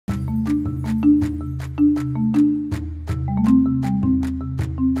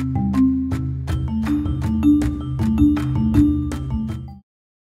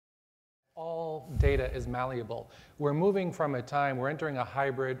malleable. We're moving from a time, we're entering a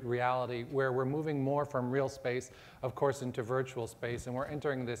hybrid reality where we're moving more from real space, of course, into virtual space, and we're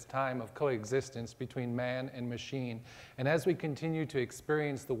entering this time of coexistence between man and machine. And as we continue to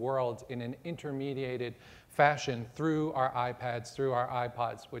experience the world in an intermediated fashion through our iPads, through our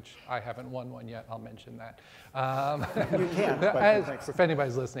iPods, which I haven't won one yet, I'll mention that. You can, if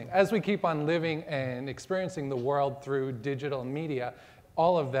anybody's listening. As we keep on living and experiencing the world through digital media,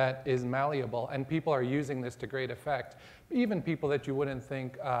 all of that is malleable, and people are using this to great effect. Even people that you wouldn't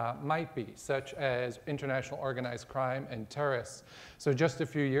think might be, such as international organized crime and terrorists. So just a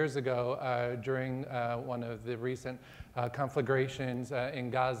few years ago, during one of the recent conflagrations in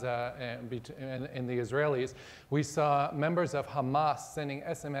Gaza and the Israelis, we saw members of Hamas sending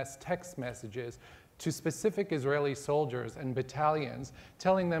SMS text messages to specific Israeli soldiers and battalions,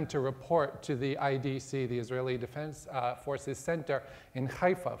 telling them to report to the IDC, the Israeli Defense Forces Center in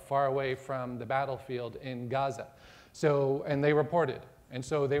Haifa, far away from the battlefield in Gaza. So, and they reported. And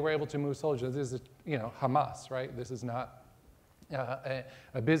so they were able to move soldiers. This is, Hamas, right? This is not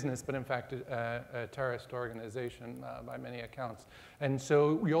a business, but in fact a terrorist organization by many accounts. And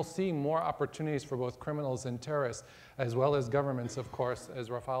so you'll see more opportunities for both criminals and terrorists, as well as governments, of course, as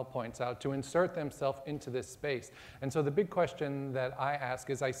Rafael points out, to insert themselves into this space. And so the big question that I ask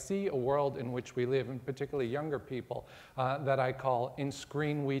is, I see a world in which we live, and particularly younger people, that I call "in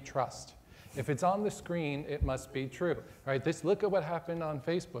screen we trust." If it's on the screen, it must be true, right? Look at what happened on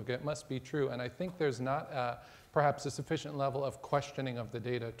Facebook. It must be true. And I think there's not perhaps a sufficient level of questioning of the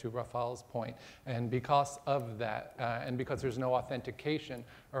data, to Rafael's point. And because of that, and because there's no authentication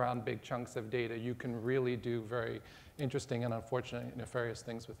around big chunks of data, you can really do very interesting and unfortunate nefarious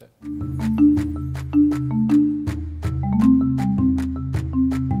things with it.